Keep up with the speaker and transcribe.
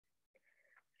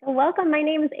So welcome, my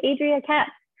name is Adriana G.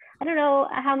 I don't know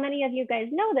how many of you guys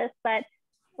know this, but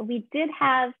we did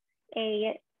have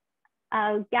a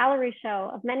gallery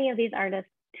show of many of these artists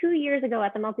 2 years ago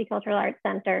at the Multicultural Arts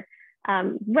Center,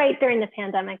 right during the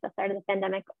pandemic, the start of the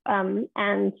pandemic.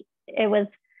 And it was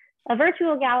a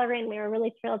virtual gallery, and we were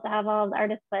really thrilled to have all of the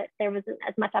artists, but there wasn't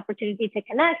as much opportunity to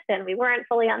connect, and we weren't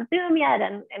fully on Zoom yet,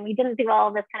 and we didn't do all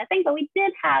of this kind of thing, but we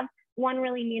did have one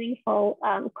really meaningful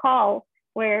call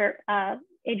where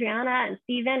Adriana and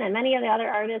Stephen and many of the other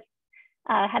artists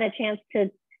had a chance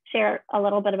to share a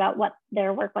little bit about what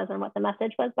their work was and what the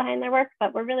message was behind their work.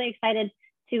 But we're really excited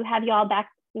to have you all back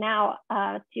now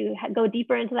to go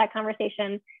deeper into that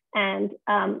conversation and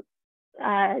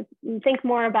think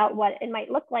more about what it might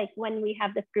look like when we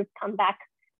have this group come back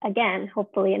again,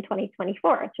 hopefully in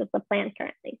 2024, which is the plan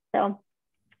currently. So,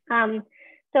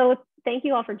 so thank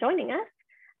you all for joining us.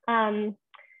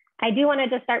 I do want to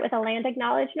just start with a land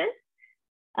acknowledgement.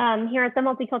 Here at the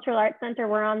Multicultural Arts Center,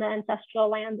 we're on the ancestral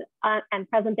land and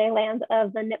present day land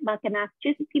of the Nipmuc and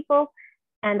Massachusetts people.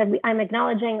 And I'm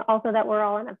acknowledging also that we're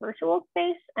all in a virtual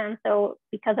space. And so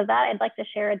because of that, I'd like to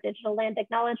share a digital land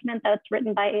acknowledgement that's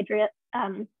written by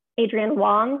Adrian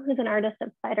Wong, who's an artist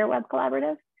at Spiderweb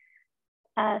Collaborative.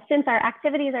 Since our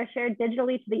activities are shared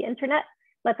digitally to the internet,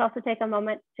 let's also take a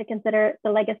moment to consider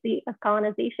the legacy of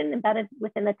colonization embedded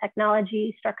within the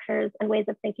technology, structures, and ways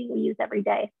of thinking we use every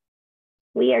day.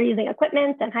 We are using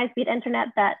equipment and high-speed internet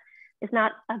that is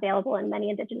not available in many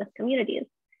Indigenous communities.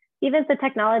 Even the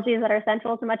technologies that are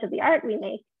central to much of the art we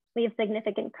make leave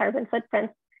significant carbon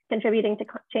footprints, contributing to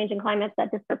changing climates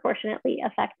that disproportionately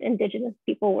affect Indigenous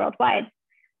people worldwide.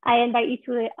 I invite you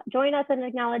to join us in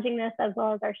acknowledging this, as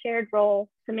well as our shared role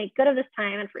to make good of this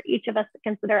time, and for each of us to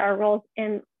consider our roles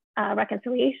in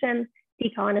reconciliation,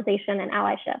 decolonization, and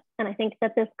allyship. And I think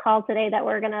that this call today that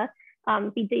we're gonna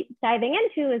be diving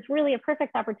into is really a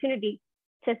perfect opportunity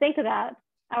to think about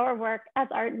our work as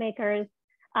art makers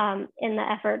in the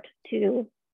effort to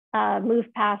move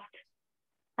past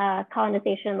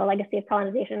colonization, the legacy of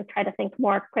colonization, try to think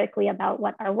more critically about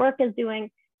what our work is doing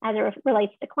as it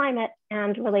relates to climate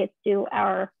and relates to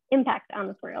our impact on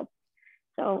this world.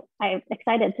 So I'm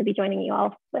excited to be joining you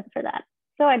all for that.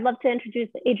 So I'd love to introduce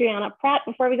Adriana Prat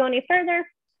before we go any further.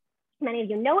 Many of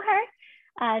you know her,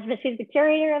 but she's the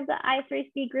curator of the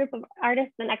i3C group of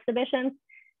artists and exhibitions.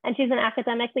 And she's an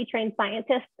academically trained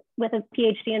scientist with a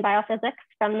PhD in biophysics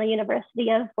from the University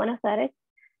of Buenos Aires.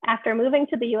 After moving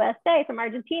to the USA from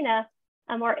Argentina,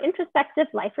 a more introspective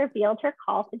life revealed her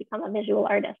call to become a visual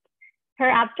artist. Her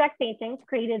abstract paintings,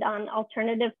 created on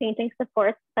alternative painting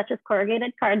supports such as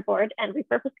corrugated cardboard and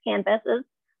repurposed canvases,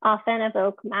 often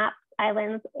evoke maps,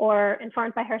 islands, or,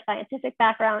 informed by her scientific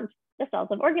background, the cells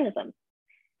of organisms.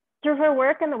 Through her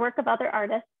work and the work of other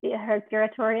artists via her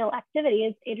curatorial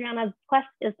activities, Adriana's quest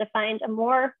is to find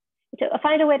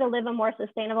a way to live a more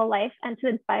sustainable life and to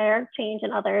inspire change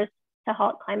in others to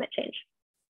halt climate change.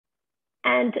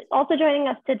 And also joining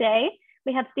us today,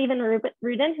 we have Stephen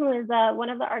Rudin, who is one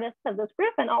of the artists of this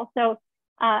group and also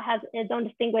has his own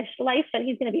distinguished life, and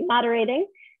he's going to be moderating.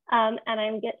 And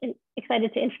I'm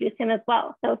excited to introduce him as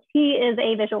well. So he is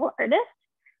a visual artist,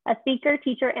 a speaker,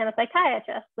 teacher, and a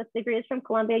psychiatrist with degrees from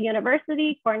Columbia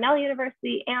University, Cornell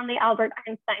University, and the Albert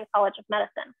Einstein College of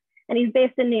Medicine. And he's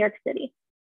based in New York City.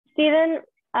 Stephen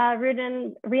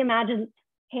Rudin reimagines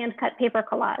hand-cut paper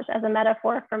collage as a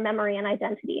metaphor for memory and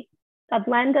identity. A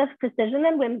blend of precision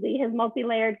and whimsy, his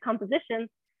multi-layered compositions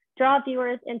draw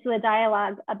viewers into a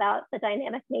dialogue about the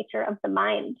dynamic nature of the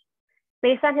mind.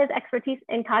 Based on his expertise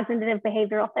in cognitive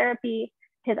behavioral therapy,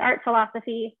 his art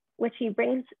philosophy, which he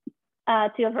brings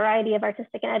to a variety of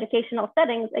artistic and educational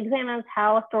settings, examines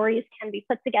how stories can be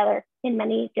put together in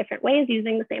many different ways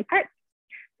using the same parts.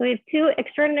 So we have two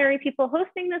extraordinary people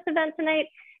hosting this event tonight,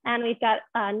 and we've got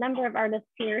a number of artists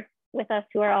here with us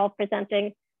who are all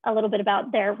presenting a little bit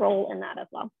about their role in that as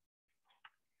well.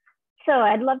 So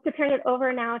I'd love to turn it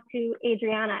over now to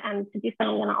Adriana and to do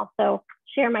something and also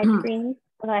share my screen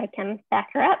so that I can back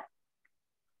her up.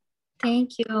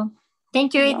 Thank you.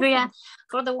 Thank you, Adriana,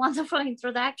 for the wonderful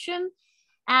introduction.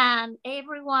 And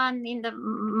everyone in the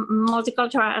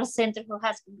Multicultural Arts Center who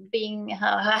has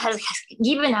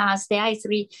given us the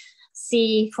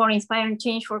i3C for Inspiring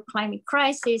Change for Climate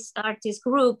Crisis artist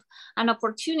group an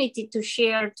opportunity to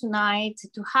share tonight,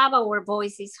 to have our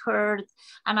voices heard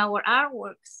and our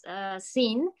artworks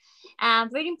seen.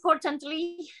 And very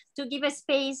importantly, to give a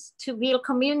space to build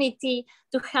community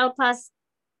to help us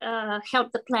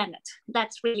help the planet.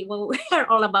 That's really what we're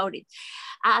all about it.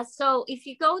 So if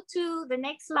you go to the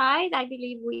next slide, I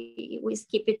believe we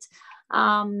skip it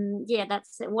Yeah,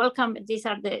 that's welcome. These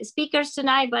are the speakers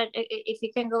tonight, but if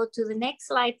you can go to the next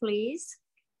slide, please.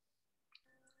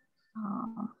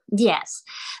 Yes,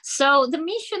 so the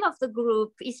mission of the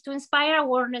group is to inspire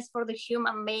awareness for the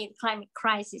human-made climate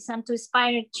crisis and to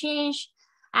inspire change,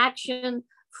 action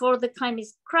for the climate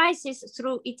crisis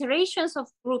through iterations of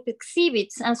group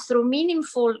exhibits and through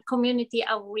meaningful community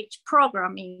outreach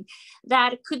programming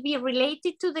that could be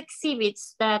related to the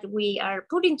exhibits that we are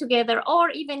putting together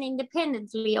or even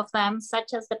independently of them,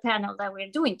 such as the panel that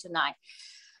we're doing tonight.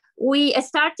 We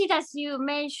started, as you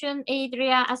mentioned,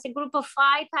 Adria, as a group of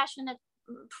 5 passionate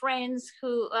friends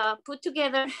who put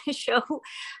together a show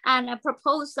and a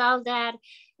proposal that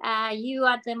you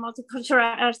at the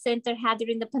Multicultural Arts Center had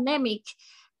during the pandemic.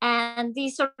 And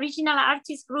these original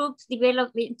artist groups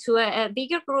developed into a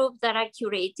bigger group that I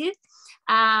curated,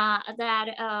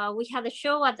 we had a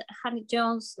show at Honey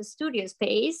Jones Studio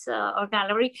Space or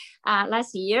Gallery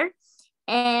last year.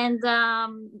 And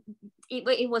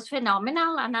it was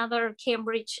phenomenal. Another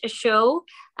Cambridge show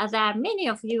that many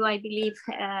of you, I believe,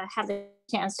 had the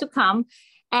chance to come.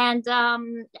 And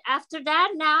after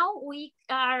that, now we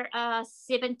are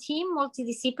 17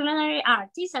 multidisciplinary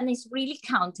artists, and it's really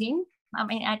counting. I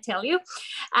mean, I tell you,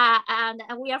 and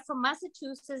we are from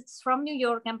Massachusetts, from New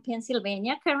York and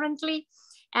Pennsylvania currently.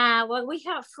 Well, we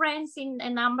have friends in a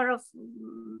number of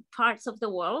parts of the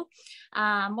world,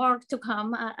 more to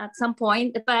come at some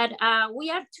point, but we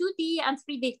are 2D and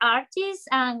 3D artists,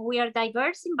 and we are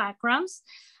diverse in backgrounds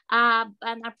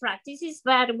and our practices,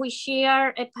 but we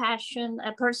share a passion,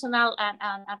 a personal and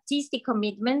artistic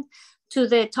commitment to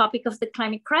the topic of the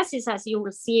climate crisis, as you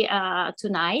will see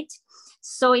tonight.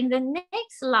 So in the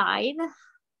next slide,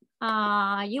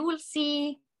 you will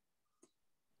see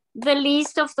the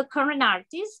list of the current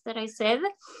artists that I said,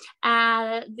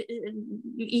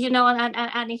 you know,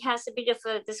 and it has a bit of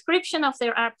a description of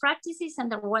their art practices and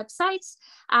their websites.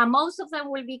 Most of them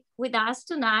will be with us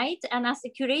tonight. And as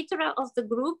the curator of the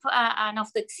group and of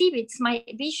the exhibits, my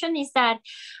vision is that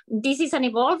this is an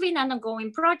evolving and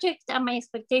ongoing project. And my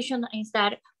expectation is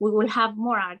that we will have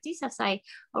more artists, as I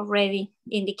already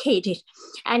indicated.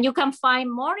 And you can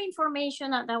find more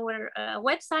information at our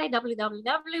website,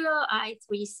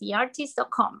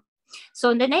 www.i3cartist.com.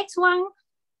 So the next one,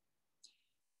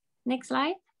 next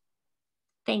slide.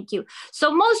 Thank you.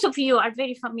 So most of you are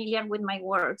very familiar with my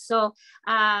work. So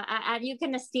and you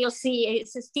can still see,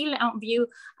 it's still on view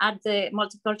at the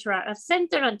Multicultural Arts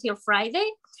Center until Friday.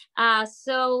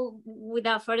 So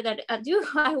without further ado,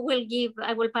 I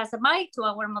will pass the mic to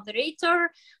our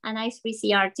moderator and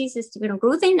i3C artist, Stephen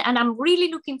Rudin. And I'm really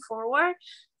looking forward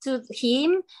to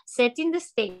him setting the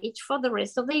stage for the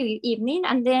rest of the evening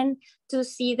and then to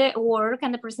see the work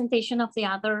and the presentation of the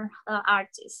other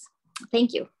artists.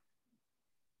 Thank you.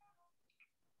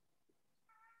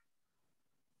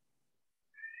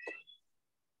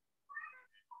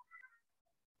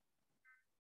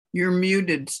 You're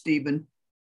muted, Stephen.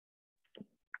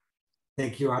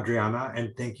 Thank you, Adriana,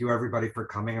 and thank you everybody for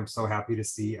coming. I'm so happy to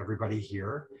see everybody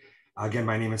here. Again,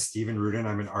 my name is Stephen Rudin.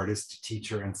 I'm an artist,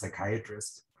 teacher, and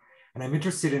psychiatrist. And I'm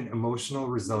interested in emotional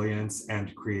resilience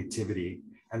and creativity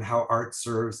and how art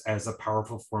serves as a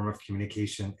powerful form of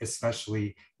communication,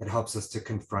 especially it helps us to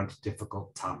confront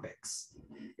difficult topics.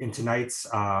 In tonight's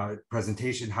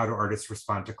presentation, How Do Artists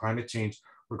Respond to Climate Change?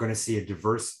 We're going to see a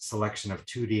diverse selection of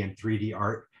 2D and 3D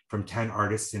art from 10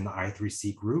 artists in the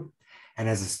i3C group. And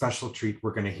as a special treat,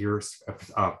 we're going to hear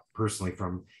personally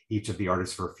from each of the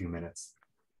artists for a few minutes.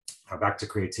 Back to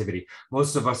creativity.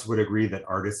 Most of us would agree that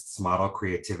artists model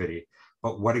creativity,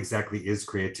 but what exactly is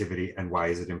creativity and why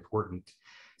is it important?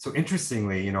 So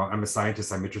interestingly, you know, I'm a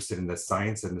scientist, I'm interested in the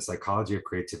science and the psychology of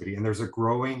creativity, and there's a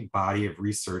growing body of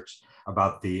research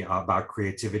about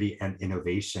creativity and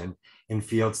innovation in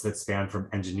fields that span from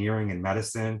engineering and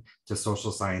medicine to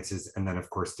social sciences, and then of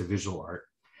course to visual art.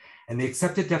 And the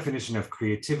accepted definition of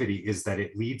creativity is that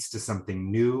it leads to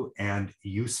something new and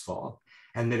useful,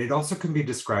 and that it also can be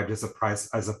described as a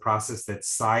process that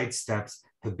sidesteps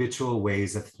habitual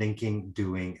ways of thinking,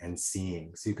 doing, and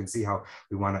seeing. So you can see how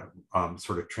we want to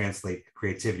sort of translate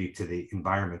creativity to the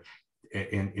environment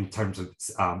in terms of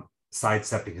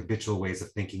sidestepping habitual ways of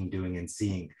thinking, doing, and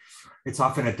seeing. It's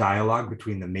often a dialogue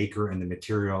between the maker and the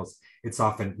materials. It's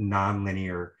often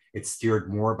non-linear. It's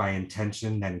steered more by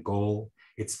intention than goal.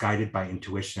 It's guided by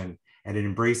intuition, and it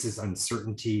embraces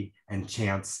uncertainty and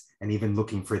chance and even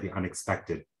looking for the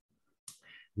unexpected.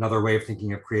 Another way of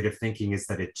thinking of creative thinking is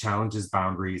that it challenges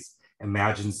boundaries,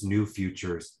 imagines new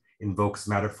futures, invokes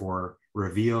metaphor,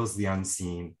 reveals the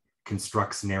unseen,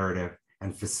 constructs narrative,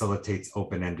 and facilitates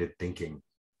open-ended thinking.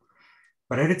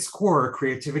 But at its core,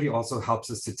 creativity also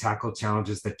helps us to tackle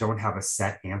challenges that don't have a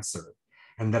set answer,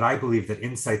 and that I believe that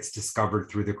insights discovered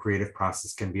through the creative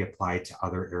process can be applied to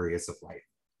other areas of life.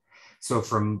 So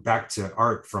from back to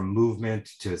art, from movement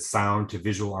to sound to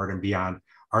visual art and beyond,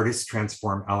 artists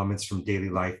transform elements from daily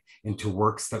life into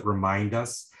works that remind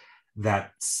us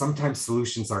that sometimes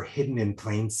solutions are hidden in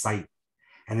plain sight.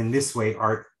 And in this way,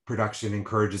 art production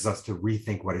encourages us to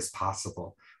rethink what is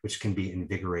possible, which can be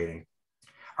invigorating.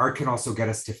 Art can also get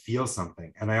us to feel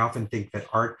something. And I often think that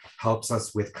art helps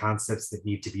us with concepts that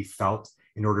need to be felt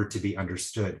in order to be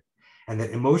understood. And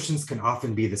that emotions can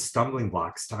often be the stumbling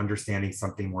blocks to understanding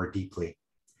something more deeply.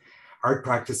 Art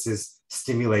practices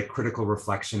stimulate critical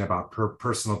reflection about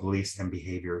personal beliefs and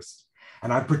behaviors.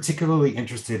 And I'm particularly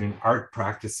interested in art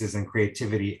practices and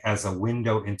creativity as a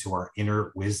window into our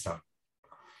inner wisdom.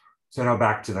 So now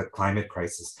back to the climate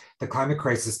crisis. The climate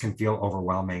crisis can feel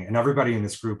overwhelming, and everybody in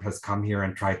this group has come here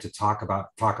and tried to talk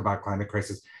about climate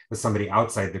crisis with somebody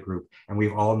outside the group. And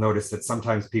we've all noticed that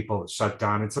sometimes people shut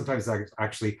down, and sometimes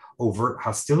actually overt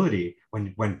hostility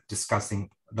when discussing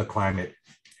the climate.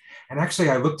 And actually,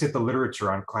 I looked at the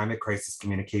literature on climate crisis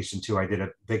communication too. I did a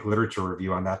big literature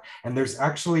review on that, and there's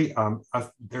actually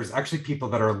people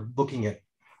that are looking at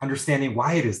understanding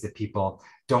why it is that people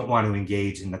don't want to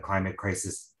engage in the climate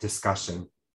crisis discussion.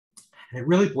 And it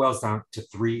really boils down to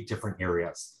three different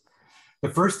areas. The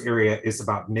first area is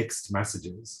about mixed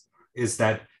messages, is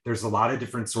that there's a lot of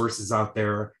different sources out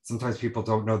there. Sometimes people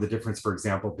don't know the difference, for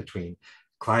example, between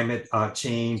climate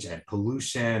change and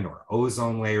pollution, or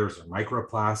ozone layers, or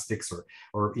microplastics,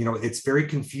 or it's very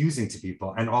confusing to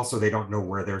people. And also they don't know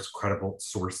where there's credible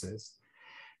sources.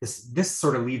 This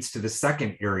sort of leads to the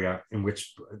second area in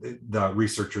which the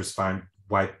researchers find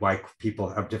why people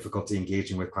have difficulty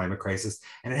engaging with climate crisis.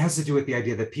 And it has to do with the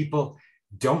idea that people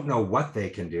don't know what they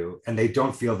can do, and they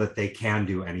don't feel that they can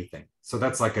do anything. So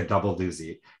that's like a double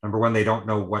doozy. Number one, they don't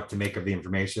know what to make of the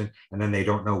information, and then they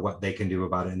don't know what they can do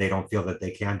about it, and they don't feel that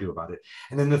they can do about it.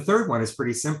 And then the third one is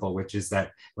pretty simple, which is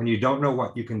that when you don't know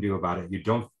what you can do about it, you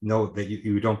don't know that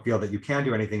you don't feel that you can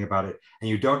do anything about it, and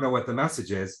you don't know what the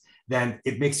message is, then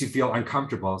it makes you feel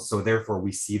uncomfortable. So therefore,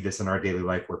 we see this in our daily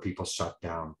life where people shut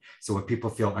down. So when people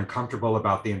feel uncomfortable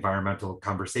about the environmental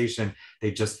conversation,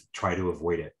 they just try to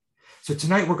avoid it. So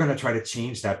tonight, we're going to try to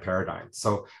change that paradigm.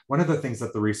 So one of the things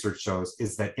that the research shows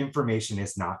is that information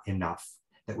is not enough,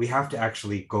 that we have to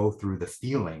actually go through the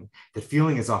feeling. The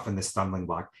feeling is often the stumbling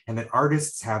block, and that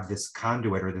artists have this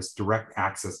conduit or this direct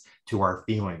access to our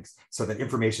feelings, so that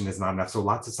information is not enough. So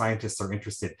lots of scientists are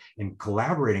interested in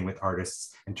collaborating with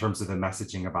artists in terms of the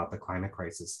messaging about the climate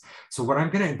crisis. So what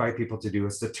I'm going to invite people to do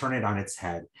is to turn it on its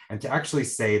head and to actually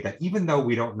say that even though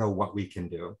we don't know what we can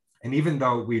do, and even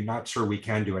though we're not sure we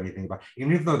can do anything about it,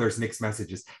 even though there's mixed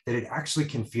messages, that it actually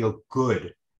can feel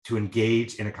good to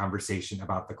engage in a conversation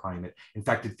about the climate. In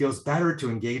fact, it feels better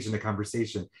to engage in a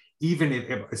conversation, even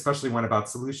if, especially one about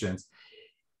solutions,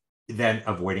 than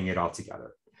avoiding it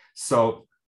altogether. So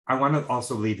I want to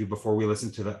also leave you, before we listen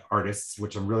to the artists,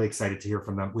 which I'm really excited to hear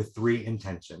from them, with three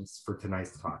intentions for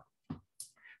tonight's talk.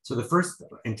 So the first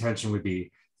intention would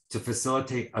be to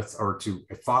facilitate us, or to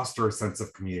foster a sense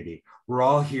of community. We're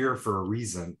all here for a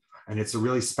reason, and it's a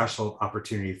really special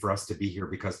opportunity for us to be here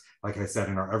because, like I said,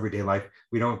 in our everyday life,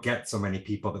 we don't get so many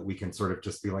people that we can sort of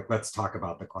just be like, let's talk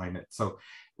about the climate. So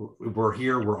we're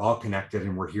here, we're all connected,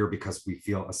 and we're here because we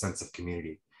feel a sense of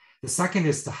community. The second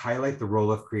is to highlight the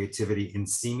role of creativity in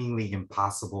seemingly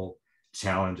impossible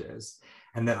challenges.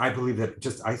 And that I believe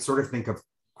that I sort of think of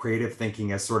creative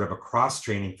thinking as sort of a cross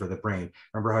training for the brain.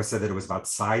 Remember how I said that it was about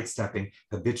sidestepping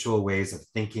habitual ways of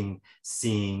thinking,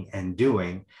 seeing, and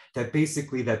doing, that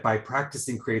basically that by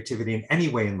practicing creativity in any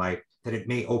way in life, that it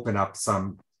may open up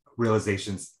some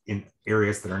realizations in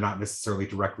areas that are not necessarily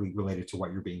directly related to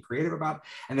what you're being creative about.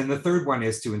 And then the third one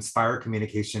is to inspire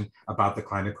communication about the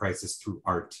climate crisis through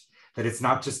art, that it's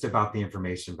not just about the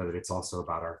information, but that it's also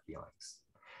about our feelings.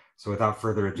 So without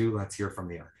further ado, let's hear from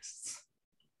the artists.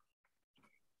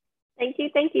 Thank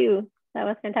you, thank you. That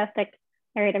was fantastic.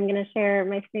 All right, I'm gonna share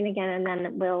my screen again, and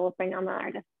then we'll bring on the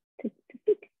artist to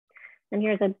speak. And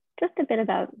here's just a bit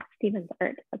about Stephen's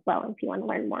art as well, if you want to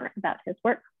learn more about his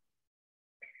work.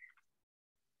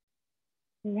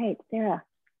 All right, Sarah.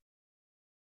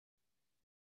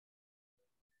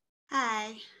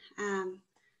 Hi,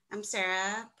 I'm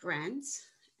Sarah Brent,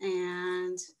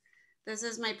 and this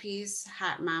is my piece,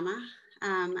 Hot Mama.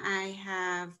 I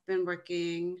have been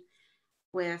working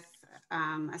with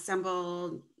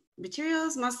assembled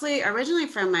materials, mostly originally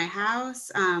from my house,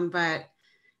 but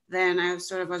then I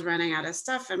sort of was running out of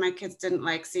stuff, and my kids didn't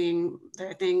like seeing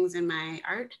their things in my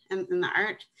art and in the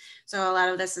art. So a lot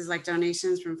of this is like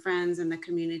donations from friends in the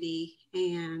community.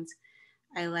 And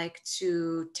I like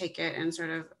to take it and sort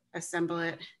of assemble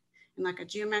it in like a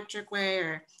geometric way,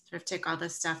 or sort of take all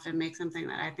this stuff and make something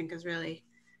that I think is really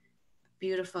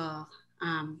beautiful.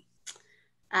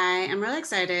 I am really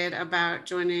excited about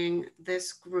joining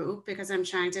this group because I'm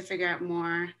trying to figure out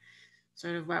more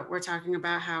sort of what we're talking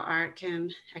about, how I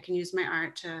can use my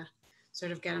art to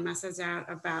sort of get a message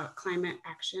out about climate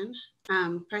action.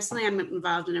 Personally, I'm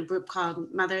involved in a group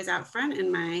called Mothers Out Front in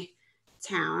my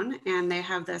town, and they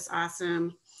have this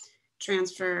awesome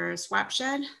transfer swap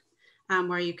shed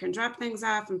where you can drop things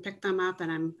off and pick them up,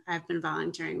 and I've been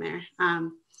volunteering there,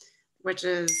 which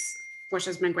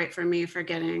has been great for me for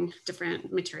getting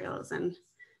different materials. And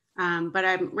but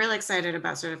I'm really excited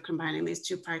about sort of combining these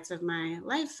two parts of my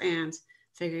life and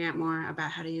figuring out more about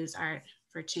how to use art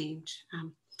for change.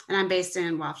 And I'm based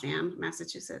in Waltham,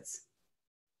 Massachusetts.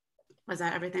 Was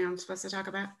that everything I'm supposed to talk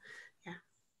about? Yeah.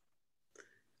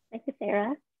 Thank you,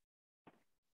 Sarah.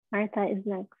 Martha is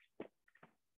next.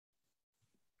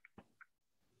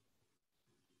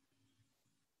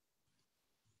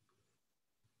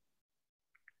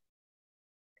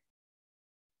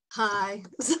 Hi.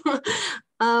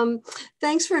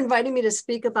 Thanks for inviting me to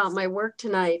speak about my work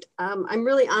tonight. I'm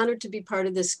really honored to be part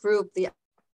of this group, the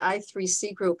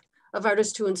i3C group of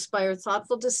artists who inspire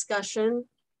thoughtful discussion,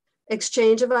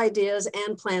 exchange of ideas,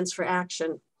 and plans for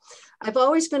action. I've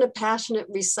always been a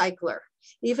passionate recycler,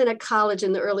 even at college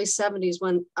in the early 70s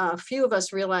when a few of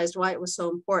us realized why it was so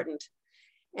important.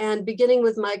 And beginning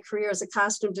with my career as a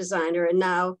costume designer and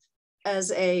now as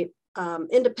a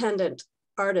independent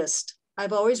artist,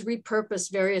 I've always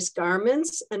repurposed various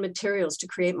garments and materials to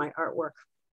create my artwork.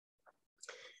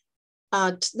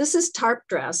 This is Tarp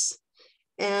Dress,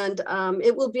 and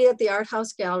it will be at the Art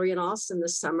House Gallery in Austin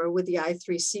this summer with the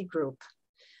i3C group.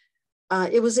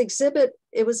 It was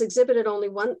exhibited only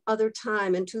one other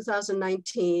time in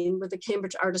 2019 with the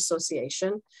Cambridge Art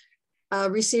Association,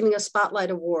 receiving a Spotlight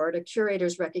Award, a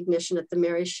curator's recognition at the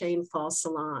Mary Shane Fall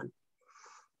Salon.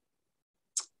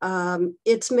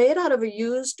 It's made out of a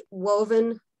used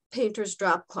woven painter's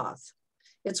drop cloth.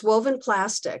 It's woven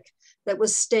plastic that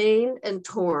was stained and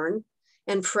torn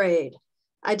and frayed.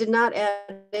 I did not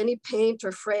add any paint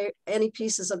or fray any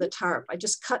pieces of the tarp. I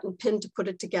just cut and pinned to put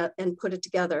it together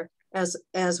as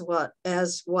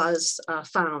was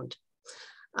found.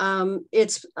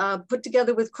 It's put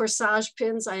together with corsage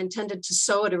pins. I intended to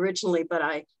sew it originally, but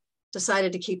I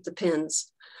decided to keep the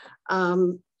pins.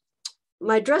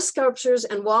 My dress sculptures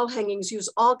and wall hangings use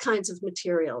all kinds of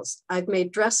materials. I've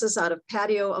made dresses out of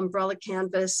patio umbrella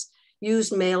canvas,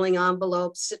 used mailing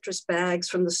envelopes, citrus bags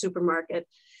from the supermarket,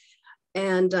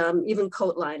 and even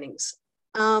coat linings.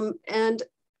 And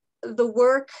the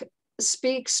work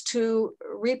speaks to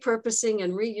repurposing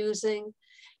and reusing.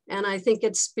 And I think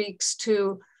it speaks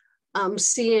to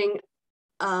seeing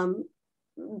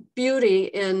beauty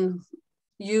in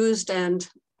used and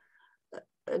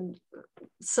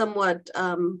somewhat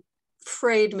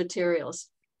frayed materials.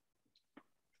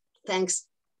 Thanks.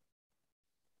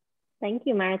 Thank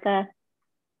you, Martha.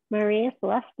 Maria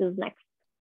Celeste is next.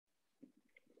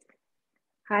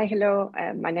 Hi, hello.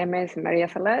 My name is Maria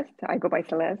Celeste. I go by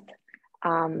Celeste.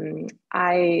 I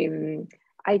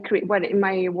create, well, in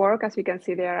my work, as you can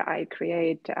see there, I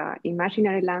create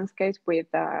imaginary landscapes with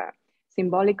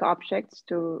symbolic objects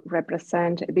to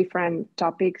represent different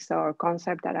topics or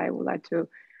concepts that I would like to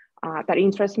that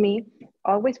interest me,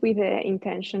 always with the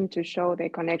intention to show the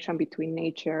connection between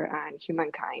nature and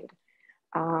humankind.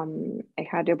 I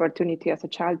had the opportunity as a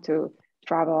child to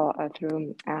travel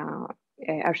through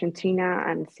Argentina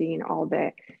and seeing all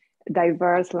the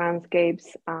diverse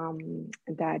landscapes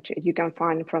that you can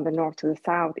find from the north to the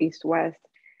south, east, west.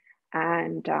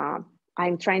 And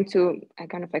I'm trying to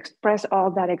kind of express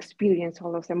all that experience,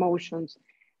 all those emotions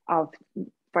of,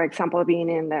 for example, being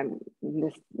in the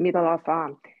middle of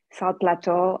South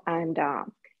Plateau and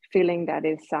feeling that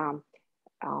it's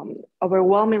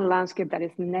overwhelming landscape that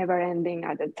is never ending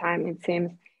at the time, it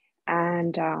seems.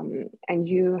 And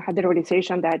you had the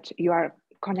realization that you are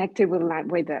connected with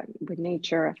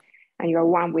nature and you are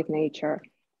one with nature.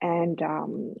 And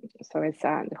so it's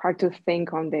hard to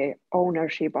think on the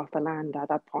ownership of the land at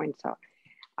that point. So,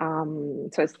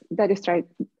 this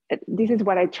is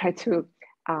what I try to,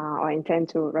 or intend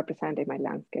to represent in my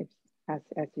landscapes, as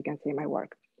you can see in my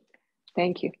work.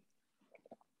 Thank you.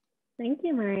 Thank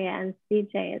you, Maria. And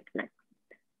CJ is next.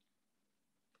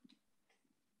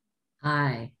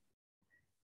 Hi,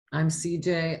 I'm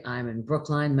CJ. I'm in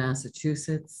Brookline,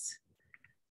 Massachusetts.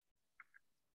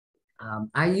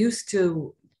 I used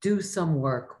to do some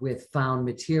work with found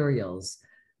materials,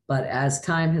 but as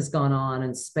time has gone on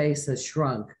and space has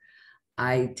shrunk,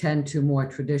 I tend to more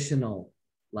traditional,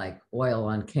 like oil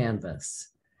on canvas.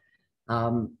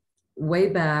 Way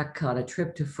back on a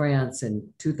trip to France in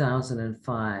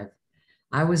 2005,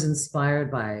 I was inspired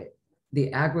by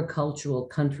the agricultural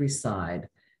countryside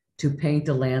to paint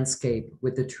a landscape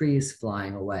with the trees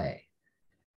flying away.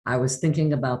 I was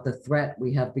thinking about the threat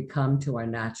we have become to our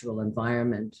natural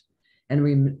environment and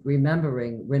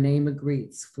remembering Rene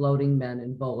Magritte's floating men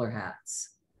in bowler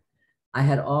hats. I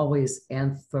had always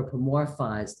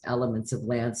anthropomorphized elements of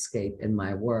landscape in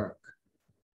my work.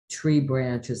 Tree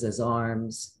branches as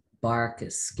arms, bark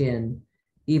as skin,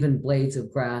 even blades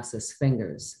of grass as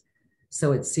fingers.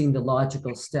 So it seemed a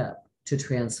logical step to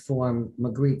transform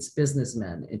Magritte's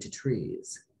businessmen into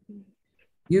trees.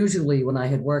 Usually when I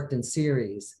had worked in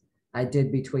series, I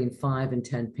did between 5 and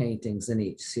 10 paintings in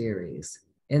each series.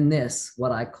 In this,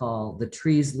 what I call the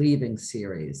Trees Leaving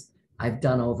series, I've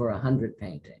done over 100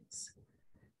 paintings.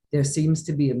 There seems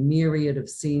to be a myriad of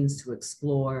scenes to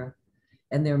explore,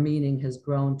 and their meaning has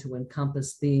grown to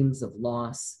encompass themes of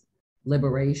loss,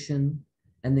 liberation,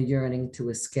 and the yearning to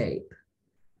escape.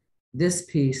 This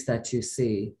piece that you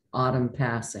see, Autumn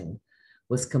Passing,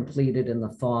 was completed in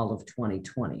the fall of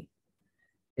 2020.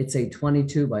 It's a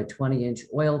 22 by 20 inch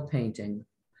oil painting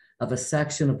of a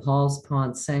section of Halls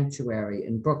Pond Sanctuary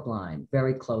in Brookline,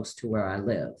 very close to where I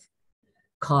live,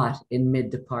 caught in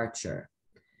mid-departure.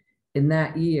 In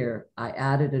that year, I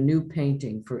added a new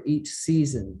painting for each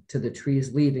season to the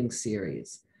Trees Leaving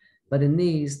series, but in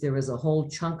these, there is a whole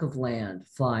chunk of land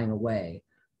flying away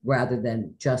rather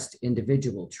than just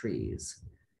individual trees.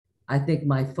 I think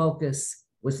my focus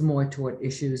was more toward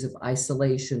issues of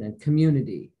isolation and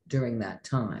community during that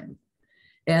time.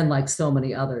 And like so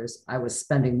many others, I was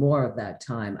spending more of that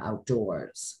time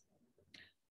outdoors.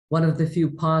 One of the few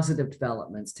positive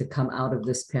developments to come out of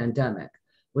this pandemic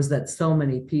was that so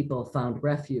many people found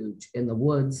refuge in the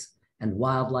woods and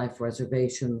wildlife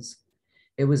reservations.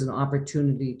 It was an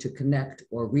opportunity to connect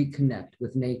or reconnect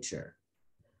with nature.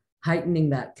 Heightening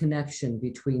that connection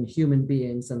between human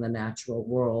beings and the natural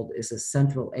world is a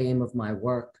central aim of my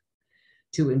work,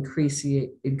 to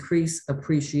increase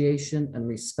appreciation and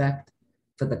respect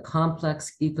for the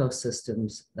complex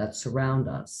ecosystems that surround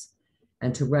us,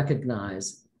 and to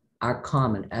recognize our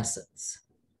common essence.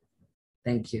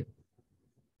 Thank you.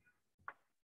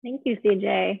 Thank you,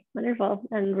 CJ. Wonderful.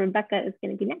 And Rebecca is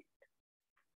going to be next.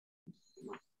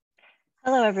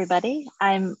 Hello, everybody.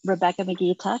 I'm Rebecca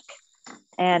McGee-Tuck,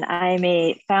 and I'm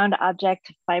a found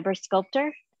object fiber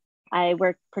sculptor. I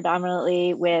work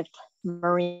predominantly with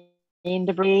marine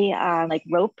debris, like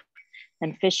rope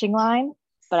and fishing line,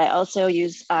 but I also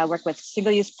work with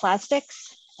single-use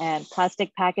plastics and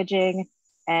plastic packaging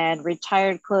and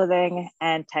retired clothing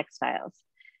and textiles.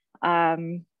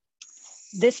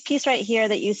 This piece right here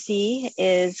that you see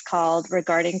is called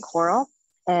Regarding Coral,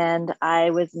 and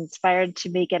I was inspired to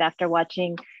make it after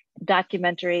watching a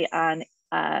documentary on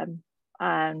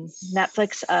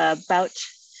Netflix about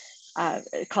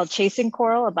called Chasing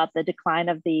Coral, about the decline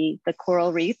of the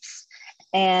coral reefs.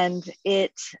 And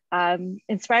it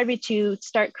inspired me to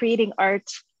start creating art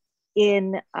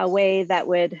in a way that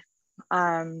would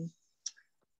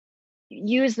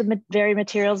use the very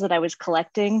materials that I was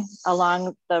collecting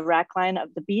along the rack line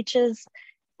of the beaches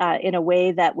in a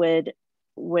way that would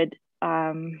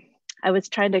I was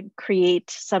trying to create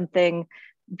something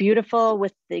beautiful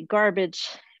with the garbage,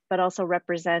 but also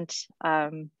represent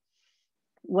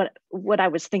what I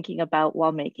was thinking about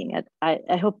while making it.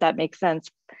 I hope that makes sense.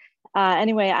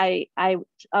 Anyway, I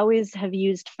always have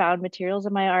used found materials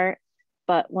in my art,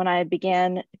 but when I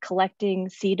began collecting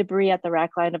sea debris at the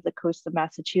rack line of the coast of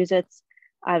Massachusetts,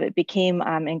 it became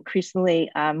increasingly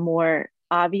more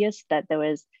obvious that there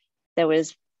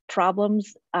was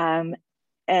problems and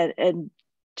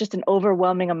just an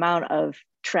overwhelming amount of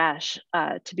trash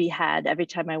to be had. Every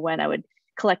time I went, I would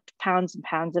collect pounds and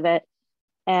pounds of it,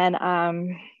 and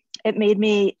it made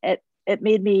me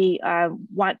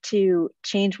want to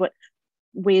change what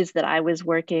ways that I was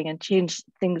working and change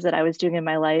things that I was doing in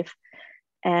my life.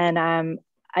 And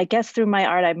I guess through my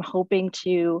art, I'm hoping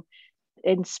to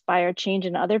inspire change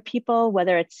in other people,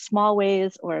 whether it's small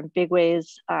ways or in big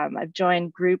ways. I've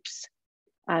joined groups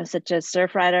such as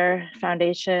Surfrider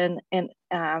Foundation, and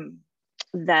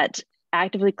that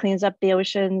actively cleans up the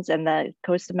oceans and the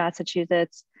coast of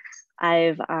Massachusetts.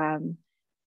 I've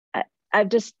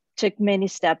just took many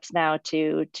steps now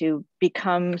to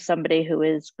become somebody who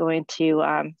is going to,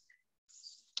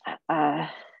 I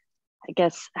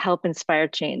guess, help inspire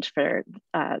change for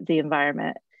the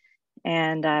environment.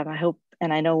 And I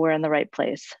And I know we're in the right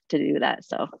place to do that.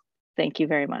 So thank you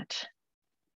very much.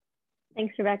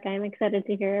 Thanks, Rebecca. I'm excited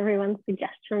to hear everyone's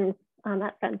suggestions on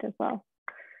that front as well.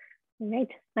 All right,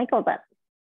 Michael's up.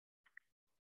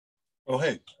 Oh,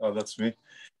 hey, that's me.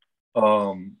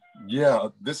 Yeah,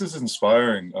 this is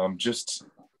inspiring. Just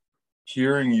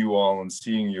hearing you all and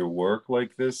seeing your work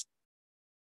like this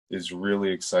is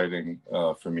really exciting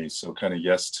for me. So kind of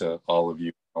yes to all of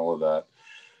you, all of that.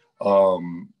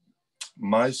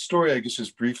 My story, I guess,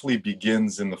 just briefly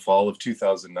begins in the fall of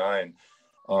 2009.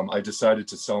 I decided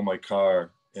to sell my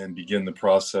car and begin the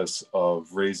process of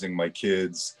raising my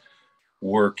kids,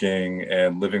 working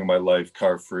and living my life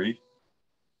car-free.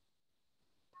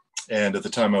 And at the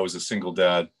time I was a single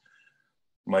dad.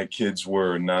 My kids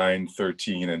were 9,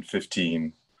 13, and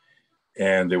 15,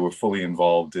 and they were fully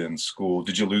involved in school.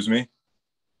 Did you lose me?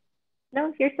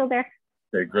 No, you're still there.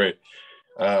 Okay, great.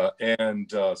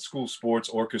 And school sports,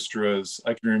 orchestras.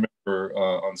 I can remember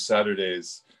on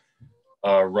Saturdays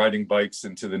riding bikes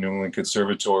into the New England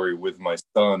Conservatory with my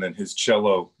son and his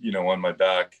cello, you know, on my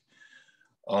back.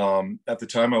 At the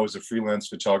time, I was a freelance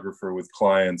photographer with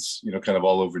clients, you know, kind of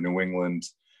all over New England.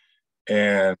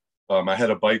 And I had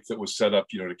a bike that was set up,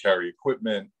 you know, to carry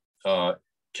equipment,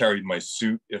 carried my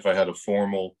suit if I had a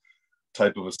formal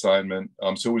type of assignment.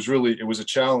 So it was a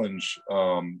challenge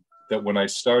that when I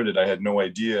started, I had no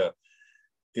idea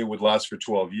it would last for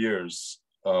 12 years,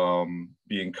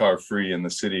 being car free in the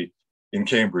city in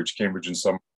Cambridge in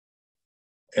summer.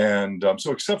 And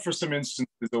so except for some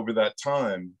instances over that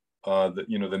time, that,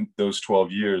 you know, those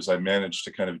 12 years, I managed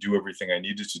to kind of do everything I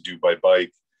needed to do by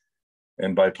bike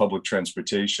and by public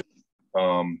transportation.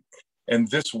 And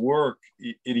this work,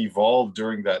 it evolved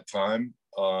during that time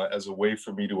as a way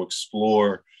for me to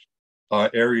explore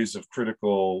areas of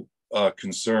critical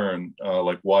concern,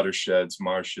 like watersheds,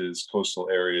 marshes, coastal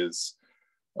areas,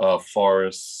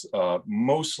 forests,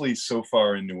 mostly so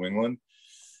far in New England.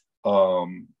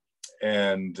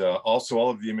 And also all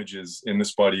of the images in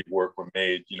this body of work were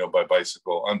made, you know,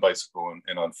 on bicycle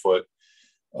and on foot.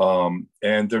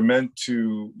 And they're meant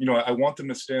to, you know, I want them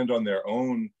to stand on their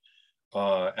own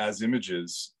as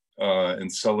images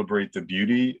and celebrate the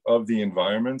beauty of the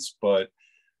environments, but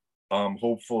I'm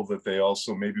hopeful that they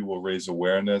also maybe will raise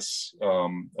awareness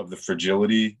of the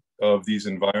fragility of these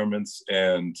environments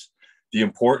and the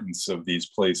importance of these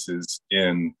places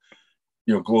in,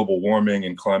 you know, global warming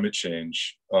and climate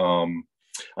change.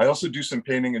 I also do some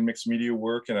painting and mixed media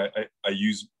work, and I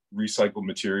use recycled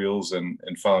materials and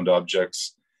found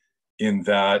objects in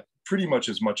that pretty much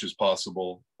as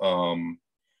possible.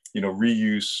 You know,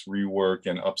 reuse, rework,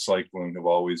 and upcycling have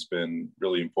always been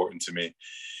really important to me.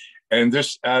 And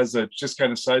this, as a just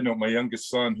kind of side note, my youngest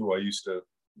son, who I used to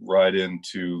ride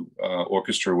into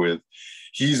orchestra with,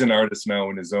 he's an artist now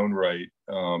in his own right.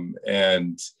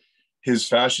 And his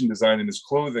fashion design and his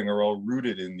clothing are all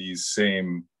rooted in these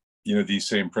same, you know, these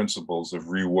same principles of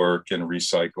rework and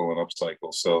recycle and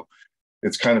upcycle. So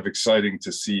it's kind of exciting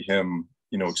to see him,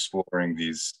 you know, exploring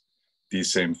these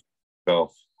same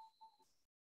self.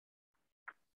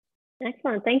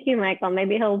 Excellent. Thank you, Michael.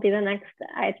 Maybe he'll be the next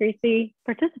i3C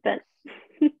participant.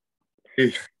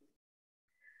 Hey.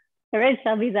 All right,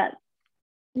 Shelby's up.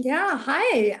 Yeah,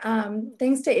 hi.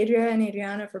 Thanks to Adria and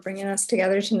Adriana for bringing us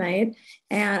together tonight.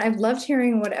 And I've loved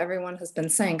hearing what everyone has been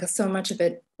saying, because so much of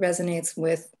it resonates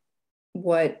with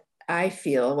what I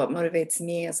feel, what motivates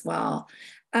me as well.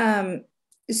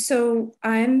 So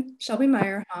I'm Shelby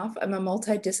Meyerhoff. I'm a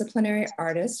multidisciplinary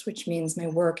artist, which means my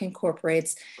work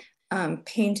incorporates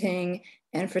painting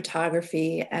and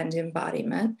photography and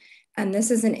embodiment. And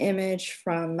this is an image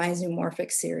from my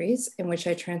zoomorphic series, in which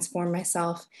I transform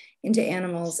myself into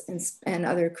animals and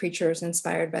other creatures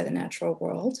inspired by the natural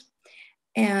world.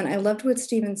 And I loved what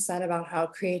Stephen said about how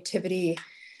creativity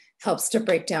helps to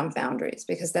break down boundaries,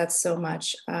 because that's so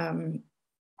much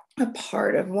a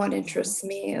part of what interests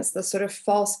me, is the sort of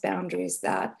false boundaries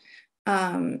that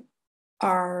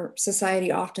our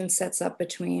society often sets up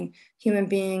between human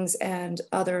beings and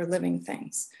other living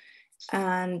things.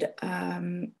 And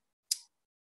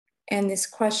this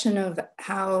question of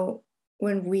how,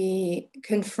 when we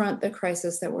confront the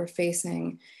crisis that we're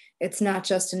facing, it's not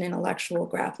just an intellectual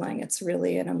grappling, it's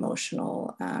really an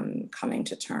emotional coming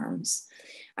to terms.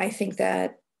 I think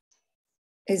that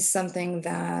is something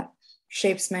that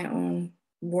shapes my own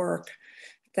work,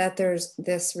 that there's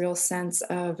this real sense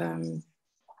of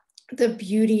the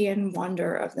beauty and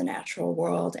wonder of the natural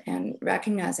world and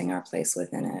recognizing our place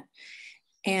within it.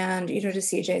 And, you know, to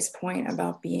CJ's point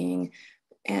about being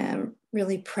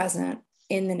really present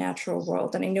in the natural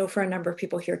world. And I know for a number of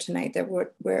people here tonight that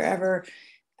wherever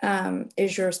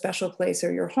is your special place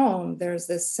or your home, there's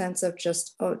this sense of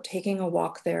just taking a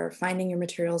walk there, finding your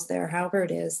materials there, however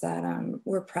it is that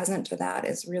we're present to that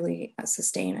is really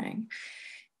sustaining.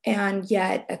 And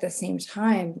yet at the same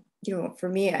time, you know, for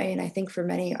me, I think for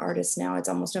many artists now, it's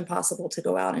almost impossible to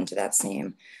go out into that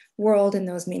same world in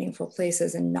those meaningful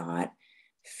places and not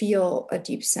feel a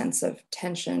deep sense of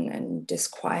tension and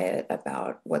disquiet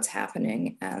about what's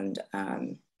happening. And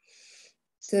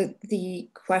the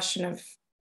question of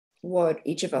what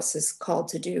each of us is called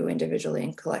to do individually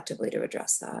and collectively to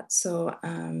address that. So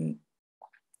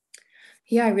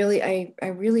yeah, I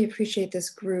really appreciate this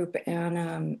group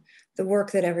and the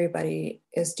work that everybody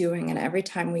is doing. And every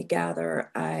time we gather,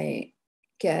 I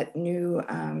get new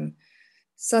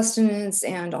sustenance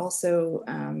and also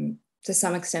to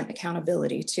some extent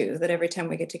accountability too, that every time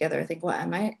we get together, I think,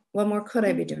 what more could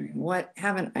I be doing? What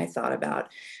haven't I thought about?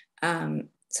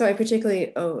 So I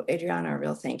particularly owe Adriana a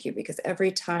real thank you, because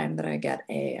every time that I get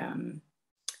a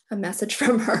message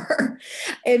from her,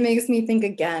 it makes me think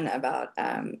again about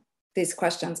these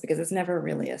questions, because it's never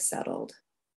really a settled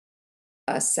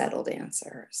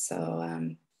answer.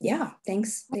 So yeah,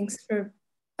 thanks for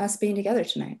us being together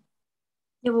tonight.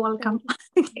 You're welcome.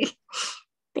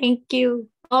 Thank you,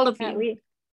 all of you.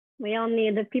 We all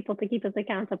need the people to keep us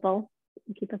accountable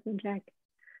and keep us in check.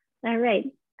 All right,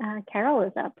 Carol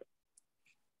is up.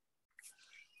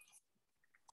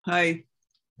 Hi,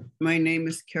 my name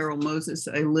is Carol Moses.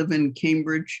 I live in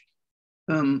Cambridge.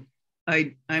 I'm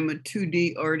a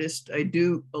 2D artist. I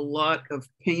do a lot of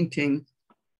painting,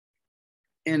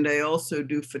 and I also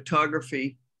do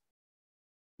photography.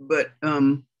 But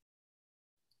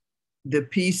the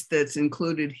piece that's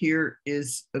included here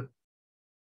is a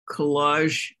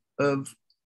collage of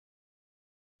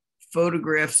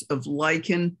photographs of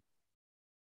lichen.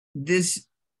 These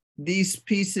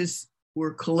pieces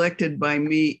were collected by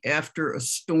me after a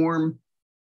storm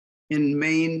in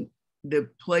Maine. The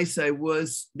place I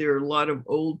was, there are a lot of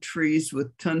old trees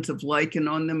with tons of lichen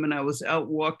on them, and I was out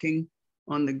walking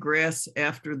on the grass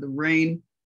after the rain,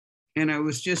 and I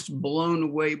was just blown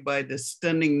away by the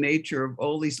stunning nature of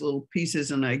all these little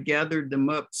pieces, and I gathered them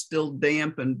up still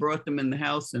damp and brought them in the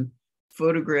house and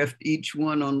photographed each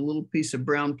one on a little piece of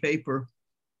brown paper,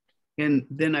 and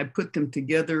then I put them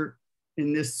together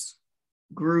in this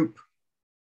group.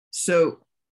 So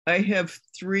I have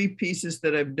 3 pieces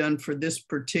that I've done for this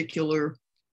particular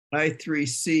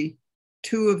i3C.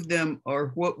 2 of them are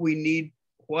what we need,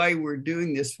 why we're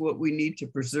doing this, what we need to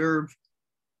preserve,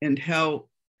 and how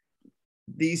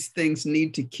these things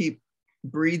need to keep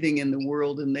breathing in the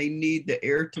world, and they need the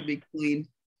air to be clean,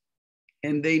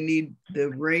 and they need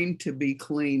the rain to be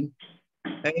clean.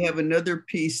 I have another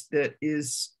piece that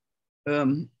is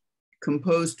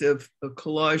composed of a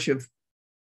collage of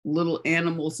little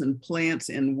animals and plants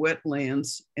and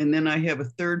wetlands. And then I have a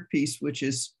third piece, which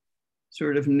is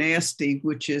sort of nasty,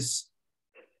 which is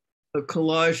a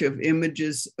collage of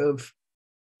images of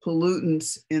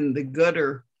pollutants in the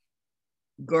gutter,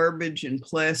 garbage and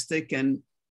plastic and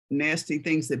nasty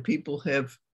things that people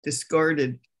have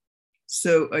discarded.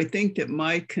 So I think that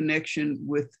my connection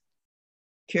with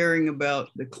caring about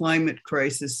the climate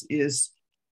crisis is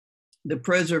the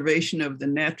preservation of the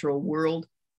natural world.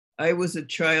 I was a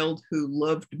child who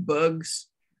loved bugs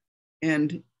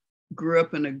and grew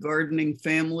up in a gardening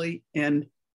family. And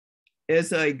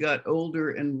as I got older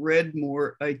and read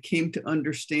more, I came to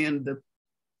understand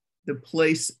the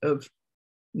place of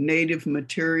native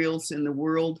materials in the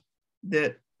world,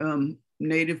 that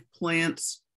native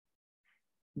plants.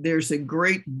 There's a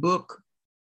great book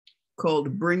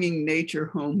called Bringing Nature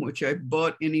Home, which I've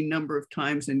bought any number of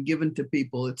times and given to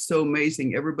people. It's so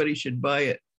amazing. Everybody should buy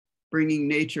it. Bringing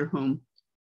Nature Home.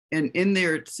 And in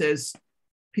there it says,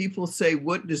 people say,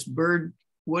 what does bird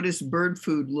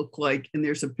food look like? And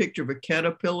there's a picture of a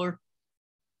caterpillar.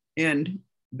 And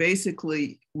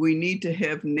basically we need to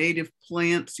have native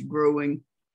plants growing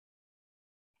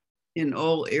in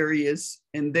all areas,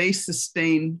 and they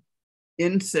sustain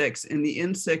insects, and the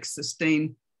insects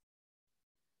sustain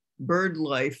bird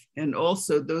life. And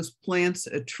also those plants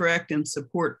attract and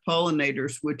support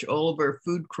pollinators, which all of our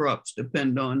food crops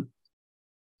depend on.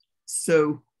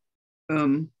 So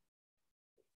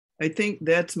I think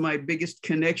that's my biggest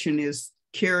connection, is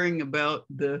caring about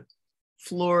the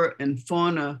flora and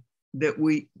fauna that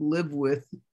we live with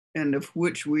and of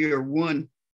which we are one.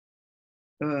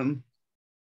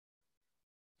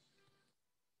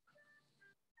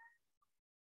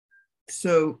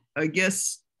 So I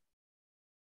guess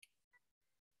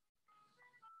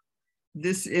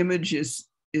this image is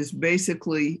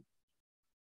basically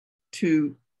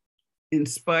to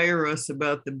inspire us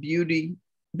about the beauty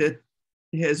that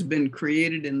has been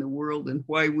created in the world and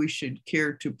why we should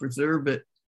care to preserve it.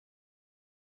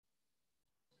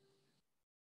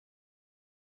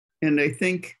 And I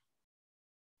think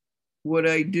what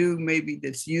I do maybe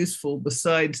that's useful,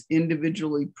 besides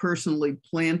individually, personally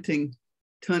planting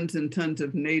tons and tons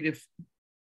of native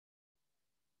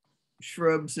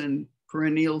shrubs and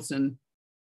perennials and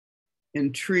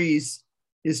trees,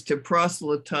 is to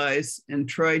proselytize and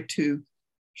try to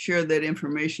share that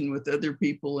information with other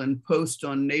people and post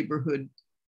on neighborhood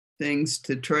things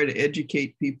to try to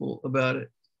educate people about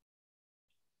it.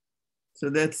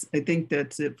 So I think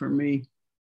that's it for me.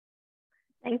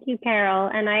 Thank you, Carol.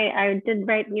 And I did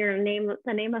write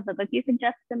the name of the book you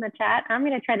suggest in the chat. I'm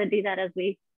going to try to do that as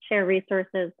we share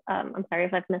resources. I'm sorry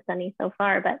if I've missed any so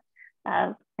far, but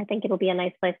I think it'll be a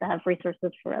nice place to have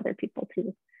resources for other people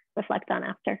to reflect on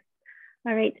after.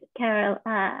 All right, Carol,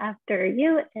 after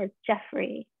you is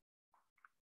Jeffrey.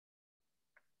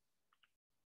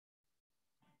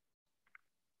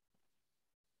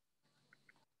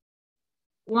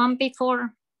 One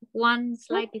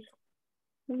slide before.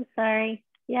 I'm sorry.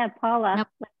 Yeah, Paula. Nope.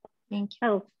 Thank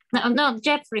you. Oh. No,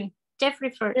 Jeffrey.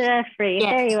 Jeffrey first. Jeffrey,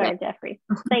 yes. There you are, Jeffrey.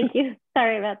 Thank you.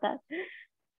 Sorry about that.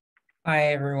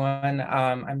 Hi, everyone.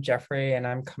 I'm Jeffrey, and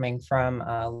I'm coming from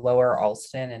Lower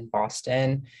Alston in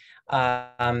Boston.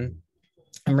 I'm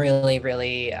really,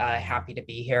 really happy to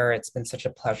be here. It's been such a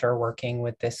pleasure working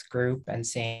with this group and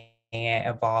seeing it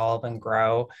evolve and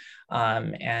grow,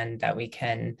 and that we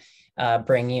can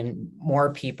bring in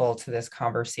more people to this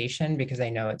conversation because I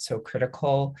know it's so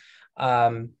critical.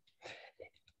 I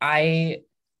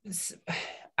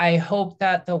hope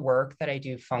that the work that I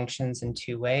do functions in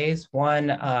two ways.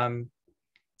 One,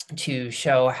 to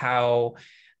show how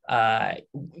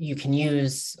you can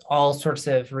use all sorts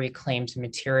of reclaimed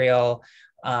material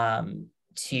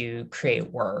to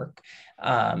create work,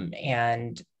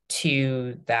 and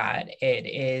two, that it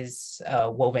is a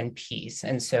woven piece.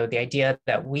 And so the idea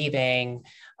that weaving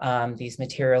these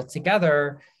materials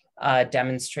together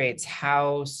demonstrates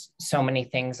how so many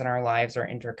things in our lives are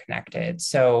interconnected.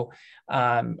 So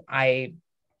echoing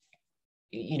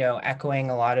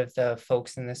a lot of the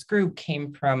folks in this group,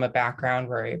 came from a background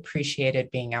where I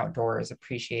appreciated being outdoors,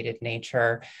 appreciated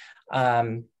nature,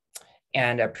 and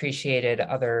appreciated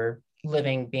other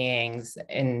living beings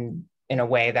in a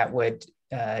way that would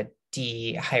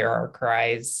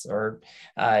de-hierarchize or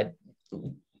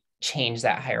change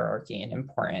that hierarchy in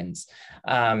importance.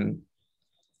 And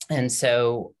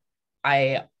so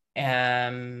I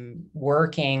am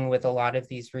working with a lot of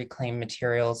these reclaimed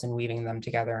materials and weaving them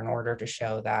together in order to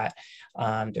show that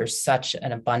there's such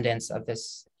an abundance of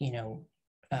this,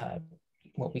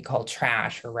 what we call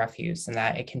trash or refuse, and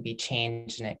that it can be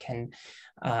changed and it can,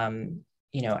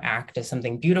 act as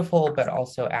something beautiful, but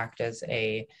also act as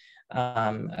a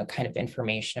kind of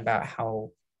information about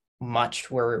how much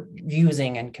we're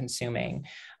using and consuming.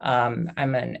 I'm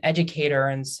an educator,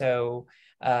 and so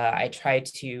I try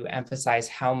to emphasize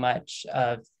how much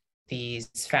of these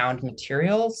found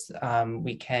materials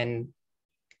we can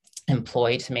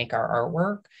employ to make our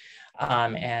artwork,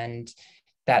 and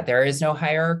that there is no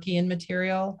hierarchy in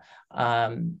material.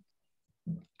 I'm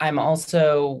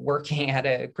also working at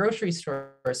a grocery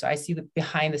store, so I see the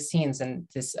behind the scenes and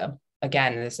this,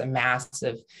 again, this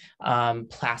massive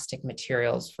plastic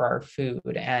materials for our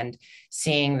food, and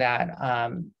seeing that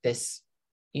this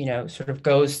sort of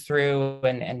goes through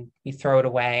and we throw it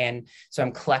away. And so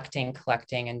I'm collecting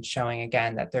and showing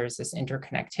again that there's this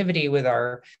interconnectivity with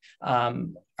our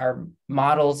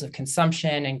models of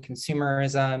consumption and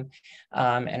consumerism,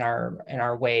 and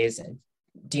our ways of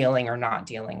dealing or not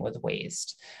dealing with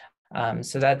waste.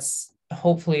 So that's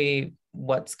hopefully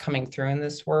what's coming through in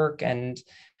this work. And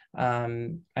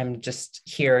I'm just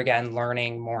here again,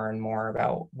 learning more and more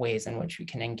about ways in which we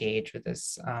can engage with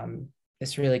this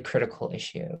this really critical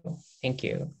issue. Thank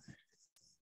you.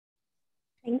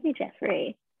 Thank you,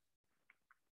 Jeffrey.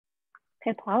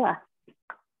 Okay, Paula.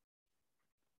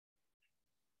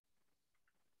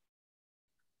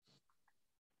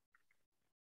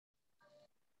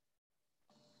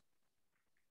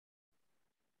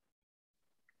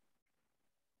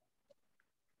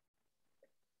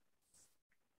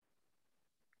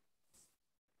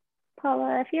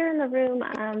 Paula, if you're in the room,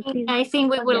 please. I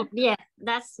think we will, yeah,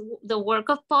 that's the work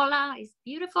of Paula. It's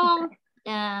beautiful. Okay.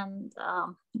 And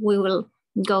we will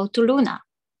go to Luna.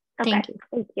 Okay. Thank you.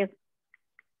 Thank you.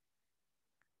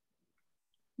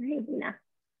 Hi, Luna.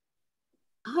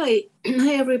 Hi,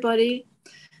 hi everybody.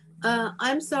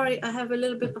 I'm sorry, I have a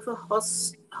little bit of a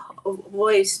hoarse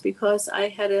voice because I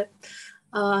had a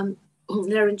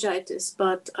laryngitis,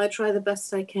 but I try the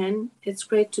best I can. It's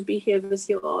great to be here with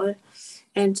you all.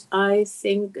 And I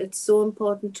think it's so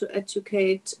important to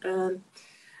educate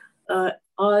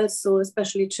also,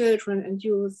 especially children and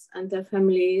youth and their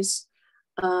families,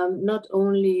 not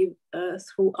only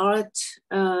through art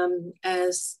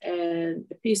as a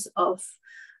piece of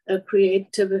a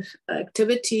creative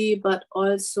activity, but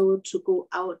also to go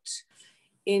out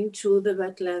into the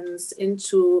wetlands,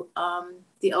 into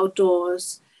the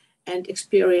outdoors, and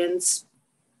experience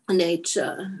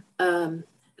nature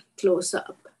close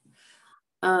up.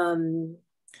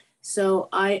 So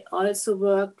I also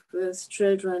worked with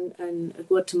children in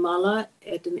Guatemala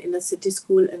at an inner city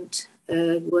school in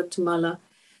Guatemala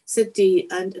City,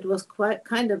 and it was quite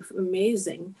kind of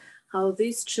amazing how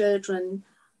these children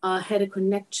had a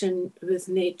connection with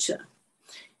nature,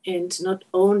 and not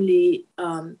only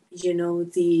you know,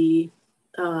 the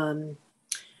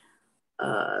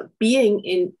being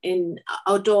in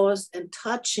outdoors and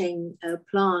touching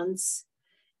plants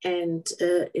and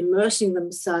immersing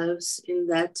themselves in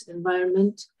that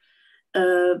environment,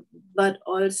 but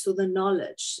also the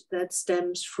knowledge that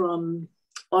stems from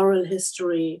oral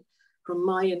history, from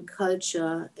Mayan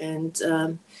culture, and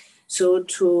so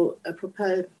to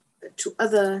propel to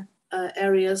other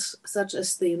areas such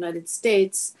as the United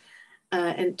States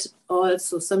and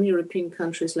also some European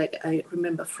countries, like I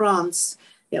remember France.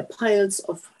 There are piles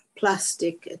of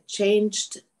plastic. It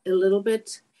changed a little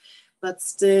bit, but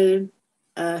still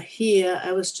here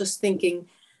I was just thinking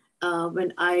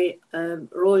when I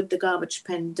rolled the garbage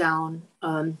can down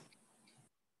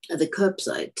at the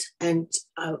curbside, and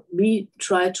we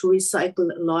try to recycle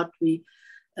a lot. We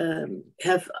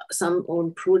have some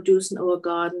own produce in our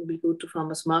garden. We go to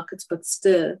farmers markets, but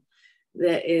still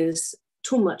there is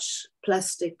too much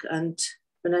plastic. And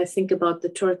when I think about the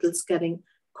turtles getting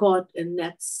caught in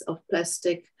nets of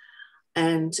plastic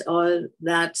and all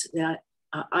that, there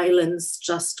are islands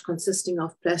just consisting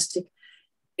of plastic,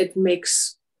 it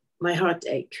makes my heart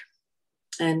ache.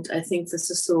 And I think this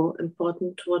is so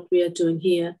important what we are doing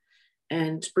here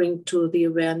and bring to the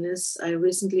awareness. I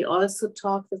recently also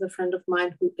talked with a friend of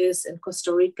mine who is in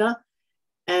Costa Rica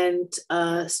and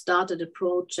started a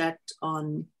project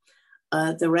on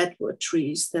the redwood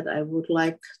trees that I would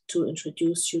like to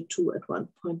introduce you to at one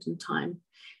point in time.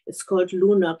 It's called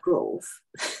Lunar Grove,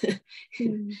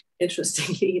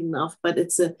 interestingly enough, but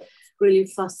it's a really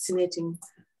fascinating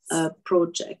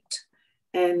project.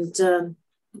 And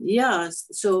yeah,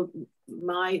 so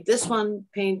this one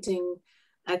painting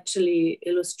actually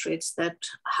illustrates that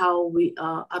how we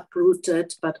are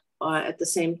uprooted, but at the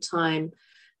same time,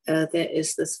 there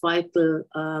is this vital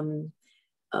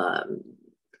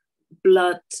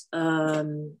blood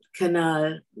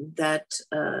canal that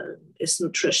is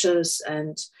nutritious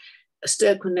and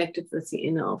still connected with the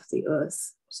inner of the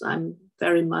earth. So I'm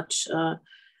very much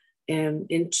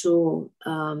into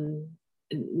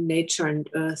nature and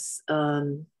earth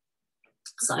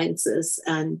sciences,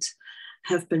 and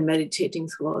have been meditating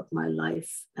throughout my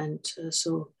life. And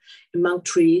so among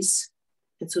trees,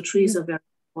 and so trees are very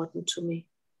important to me.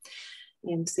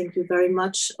 And thank you very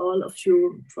much, all of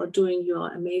you, for doing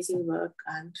your amazing work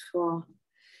and for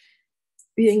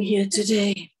being here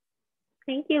today.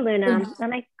 Thank you, Luna.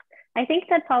 And I think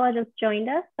that Paula just joined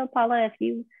us. So Paula, if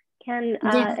you can,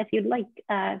 if you'd like,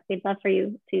 we'd love for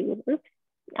you to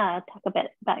talk a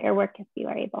bit about your work if you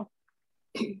are able.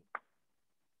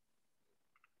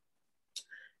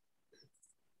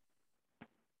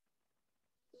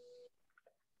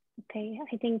 Okay,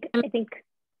 I think.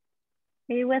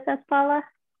 Are you with us, Paula?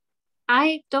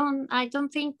 I don't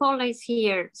think Paula is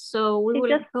here, so we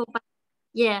will go back.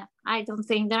 Yeah, I don't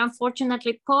think that.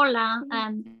 Unfortunately, Paula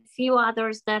and a few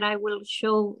others that I will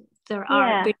show there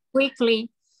are very quickly.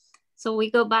 So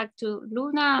we go back to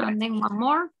Luna and then one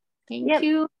more. Thank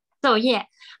you. So yeah,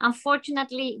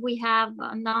 unfortunately, we have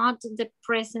not the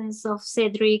presence of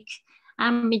Cedric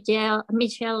and Michelle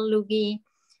Lugie,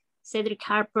 Cedric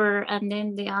Harper, and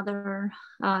then the other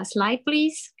slide,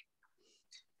 please.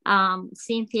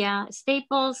 Cynthia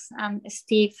Staples and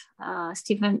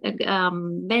Stephen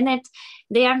Bennett.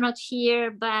 They are not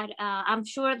here, but I'm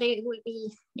sure they will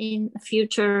be in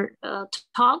future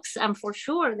talks, and for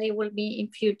sure they will be in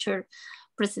future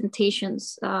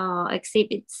presentations,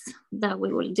 exhibits that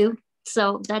we will do.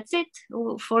 So that's it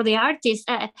for the artists.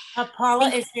 Paula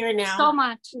is here now. So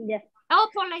much. Yes. Oh,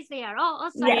 Paula is there. Oh,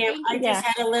 sorry. Yeah, I just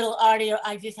had a little audio.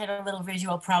 I just had a little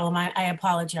visual problem. I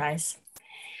apologize.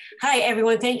 Hi,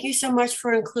 everyone. Thank you so much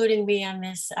for including me on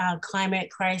this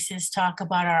climate crisis talk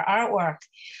about our artwork.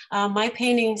 My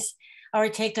paintings are a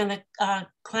take on the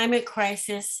climate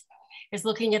crisis, is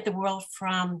looking at the world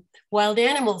from wild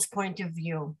animals' point of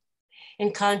view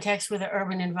in context with the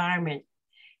urban environment.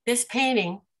 This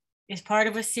painting is part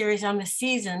of a series on the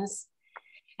seasons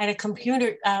at a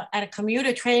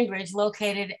commuter train bridge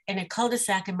located in a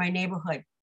cul-de-sac in my neighborhood.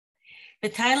 The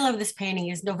title of this painting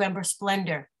is November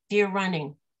Splendor, Deer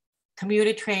Running,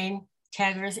 Commuter Train,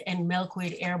 Taggers, and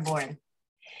Milkweed Airborne.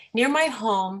 Near my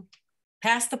home,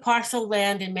 past the parcel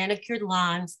land and manicured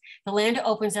lawns, the land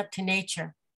opens up to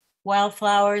nature,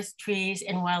 wildflowers, trees,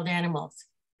 and wild animals.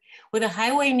 With a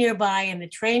highway nearby and the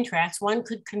train tracks, one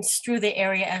could construe the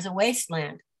area as a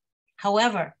wasteland.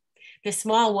 However, this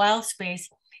small wild space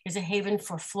is a haven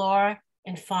for flora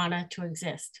and fauna to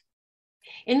exist.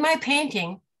 In my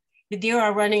painting, the deer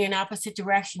are running in opposite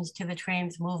directions to the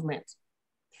train's movement.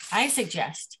 I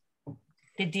suggest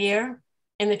the deer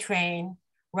and the train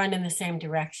run in the same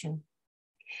direction,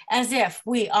 as if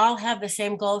we all have the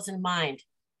same goals in mind,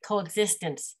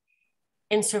 coexistence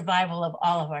and survival of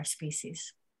all of our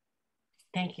species.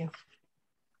 Thank you.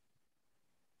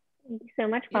 Thank you so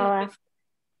much, Paula.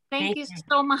 Thank you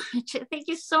so much. Thank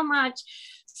you so much.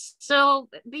 So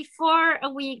before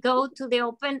we go to the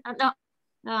open,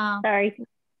 sorry.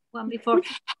 One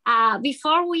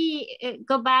before we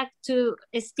go back to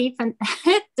Stephen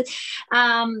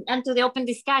and to the open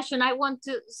discussion, I want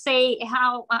to say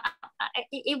how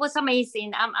it was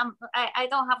amazing. I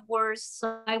don't have words,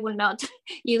 so I will not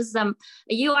use them.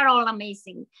 You are all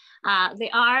amazing. The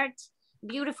art,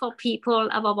 beautiful people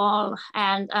above all,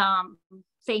 and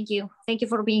thank you. Thank you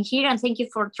for being here, and thank you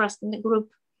for trusting the group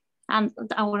and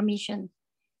our mission.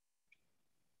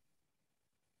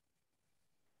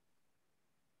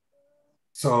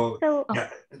 So yeah,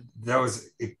 that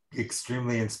was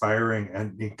extremely inspiring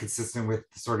and consistent with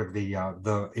sort of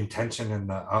the intention and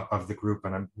of the group.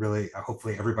 And I'm really,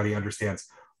 hopefully everybody understands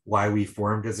why we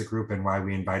formed as a group and why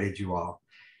we invited you all.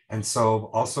 And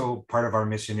so also part of our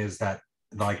mission is that,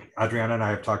 like Adriana and I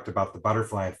have talked about the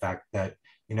butterfly effect, that,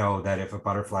 you know, that if a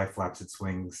butterfly flaps its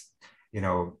wings, you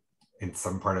know, in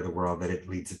some part of the world, that it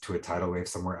leads it to a tidal wave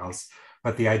somewhere else.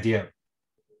 But the idea,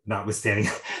 notwithstanding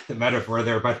the metaphor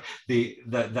there, but the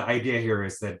idea here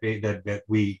is that that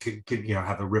we could you know,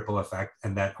 have a ripple effect,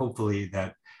 and that hopefully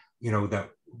that, you know, that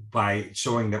by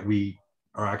showing that we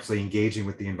are actually engaging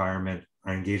with the environment,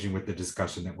 are engaging with the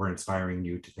discussion, that we're inspiring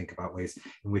you to think about ways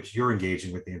in which you're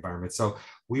engaging with the environment. So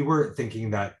we were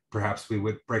thinking that perhaps we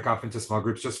would break off into small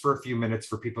groups just for a few minutes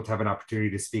for people to have an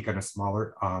opportunity to speak on a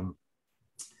smaller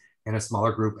in a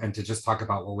smaller group, and to just talk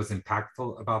about what was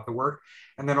impactful about the work.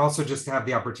 And then also just to have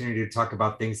the opportunity to talk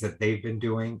about things that they've been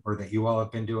doing, or that you all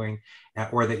have been doing,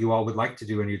 or that you all would like to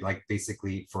do, and you'd like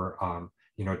basically for,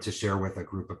 you know, to share with a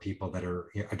group of people that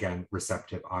are, again,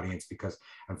 receptive audience, because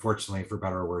unfortunately, for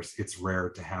better or worse, it's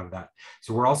rare to have that.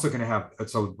 So we're also going to have,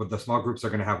 so the small groups are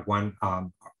going to have one,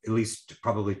 at least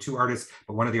probably two artists,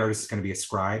 but one of the artists is going to be a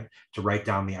scribe to write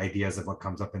down the ideas of what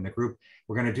comes up in the group.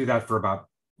 We're going to do that for about,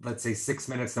 let's say 6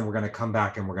 minutes, then we're going to come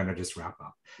back and we're going to just wrap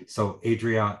up. So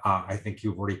Adria, I think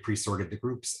you've already pre-sorted the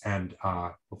groups, and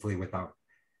hopefully without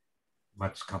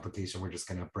much complication, we're just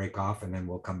going to break off and then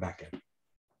we'll come back in.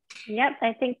 Yep,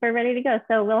 I think we're ready to go.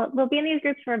 So we'll be in these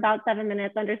groups for about 7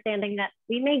 minutes, understanding that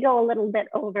we may go a little bit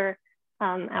over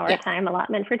our time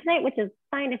allotment for tonight, which is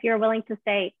fine. If you're willing to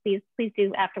stay, please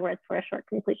do afterwards for a short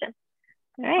conclusion.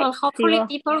 All right. Well, hopefully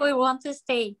people will want to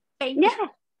stay. Thank you.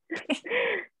 Yeah.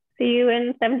 See you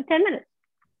in 7 to 10 minutes.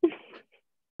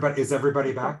 But is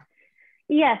everybody back?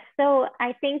 Yes. So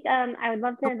I think I would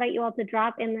love to invite you all to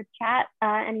drop in the chat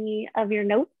any of your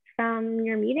notes from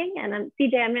your meeting. And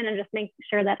CJ, I'm going to just make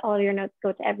sure that all of your notes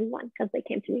go to everyone because they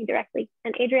came to me directly.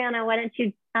 And Adriana, why don't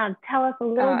you tell us a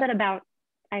little bit about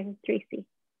i3C?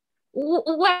 Well,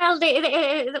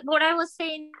 what I was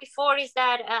saying before is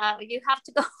that you have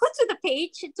to go to the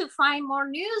page to find more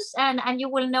news, and you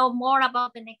will know more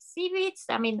about the next exhibits.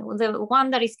 I mean, the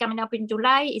one that is coming up in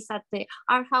July is at the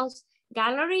Art House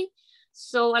Gallery.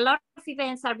 So a lot of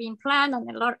events are being planned and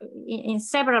a lot in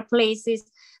several places.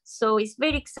 So it's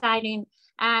very exciting.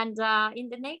 And in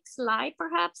the next slide,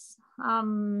 perhaps,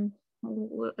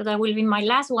 that will be my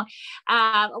last one.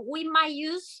 We might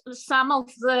use some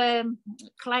of the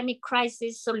climate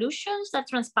crisis solutions that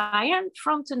transpired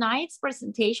from tonight's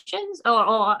presentations,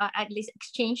 or at least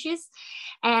exchanges.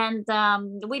 And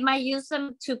we might use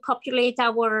them to populate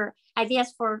our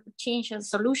ideas for change and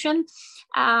solution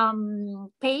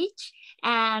page.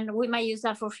 And we might use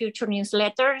that for future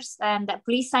newsletters. And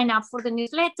please sign up for the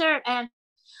newsletter. And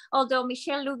although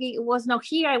Michelle Lugi was not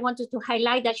here, I wanted to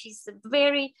highlight that she's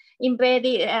very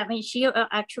embedded. I mean, she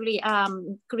actually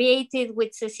created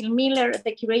with Cecil Miller,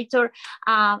 the curator,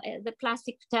 the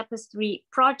plastic tapestry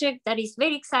project that is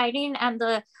very exciting, and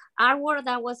the artwork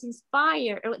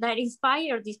that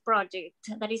inspired this project,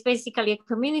 that is basically a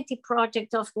community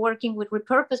project of working with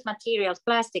repurposed materials,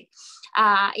 plastic,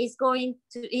 is going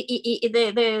to,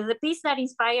 the piece that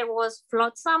inspired was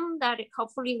Flotsam, that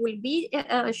hopefully will be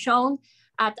shown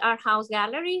at our house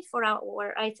gallery for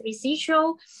our i3C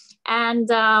show.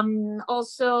 And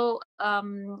also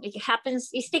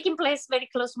it's taking place very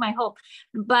close to my home.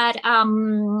 But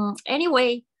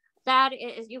anyway, that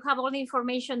is, you have all the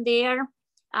information there.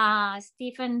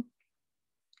 Stephen,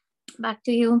 back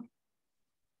to you.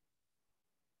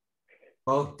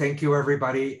 Well, thank you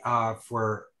everybody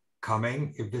for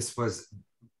coming. This was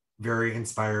very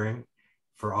inspiring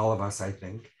for all of us, I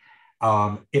think.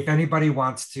 If anybody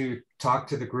wants to talk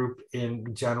to the group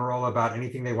in general about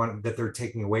anything they want that they're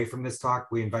taking away from this talk,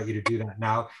 we invite you to do that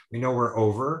now. We know we're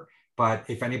over, but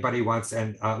if anybody wants,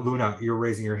 and Luna, you're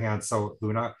raising your hand. So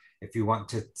Luna, if you want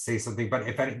to say something, but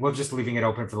if any, we're just leaving it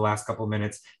open for the last couple of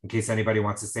minutes in case anybody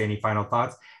wants to say any final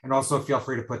thoughts. And also feel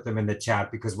free to put them in the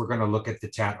chat because we're going to look at the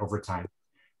chat over time.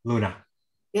 Luna.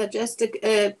 Yeah, just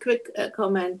a quick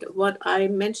comment. What I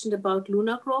mentioned about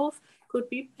Luna Grove, could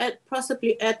we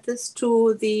possibly add this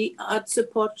to the art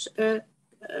support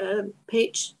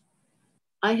page?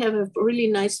 I have a really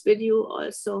nice video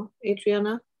also,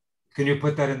 Adriana. Can you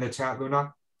put that in the chat,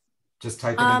 Luna? Just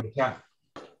type it in the chat.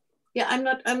 Yeah, I'm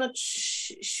not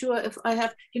sure if I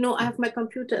have, you know, I have my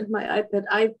computer and my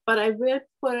iPad. But I will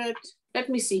put it. Let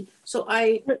me see. So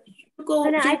I go.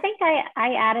 No, I think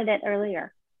I added it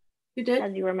earlier. You did?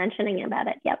 As you were mentioning about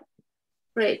it. Yep.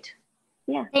 Great.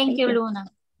 Yeah. Thank you, Luna.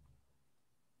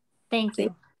 Thank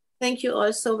you. Thank you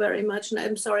all so very much. And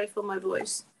I'm sorry for my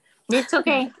voice. It's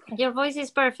okay. Your voice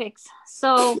is perfect.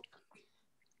 So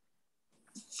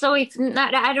if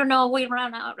not, I don't know, we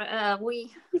run out,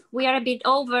 we are a bit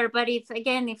over, but if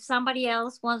somebody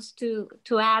else wants to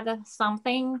add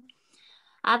something,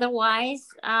 otherwise,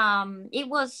 it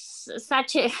was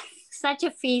such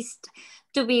a feast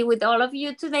to be with all of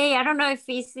you today. I don't know if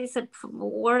feast is a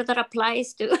word that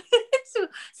applies to, to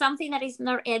something that is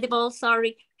not edible,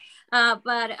 sorry.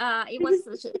 But it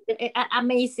was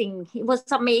amazing. It was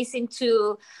amazing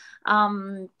to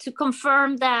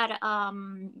confirm that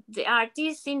the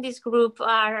artists in this group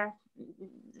are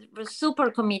super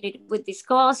committed with this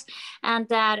cause, and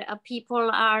that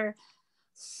people are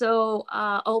so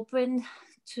open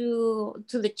to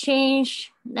the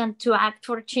change and to act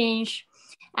for change.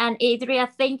 And Adria,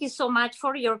 thank you so much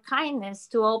for your kindness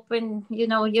to open,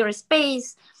 your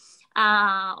space.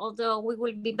 Although we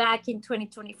will be back in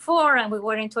 2024 and we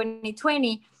were in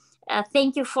 2020,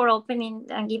 thank you for opening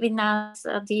and giving us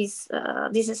this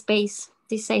space,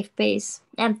 this safe space.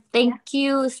 And thank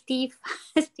you,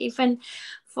 Stephen,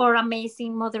 for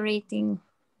amazing moderating.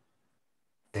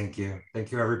 Thank you.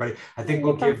 Thank you, everybody. I think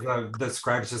we'll give the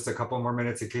scribes just a couple more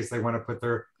minutes in case they want to put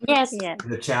their in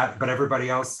the chat. But everybody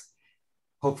else,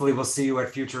 hopefully we'll see you at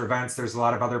future events. There's a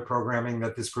lot of other programming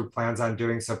that this group plans on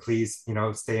doing. So please,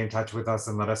 stay in touch with us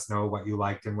and let us know what you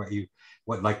liked and what you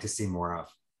would like to see more of.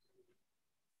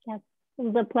 Yes, it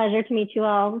was a pleasure to meet you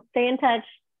all. Stay in touch,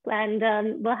 and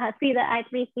we'll see the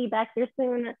i3C back here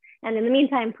soon. And in the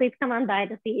meantime, please come on by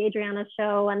to see Adriana's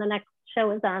show, and the next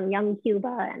show is on Young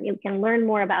Cuba, and you can learn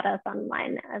more about us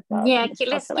online as well. Yeah,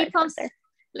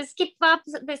 let's keep up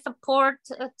the support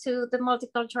to the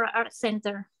Multicultural Art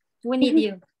Center. We need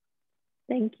you.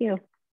 Thank you.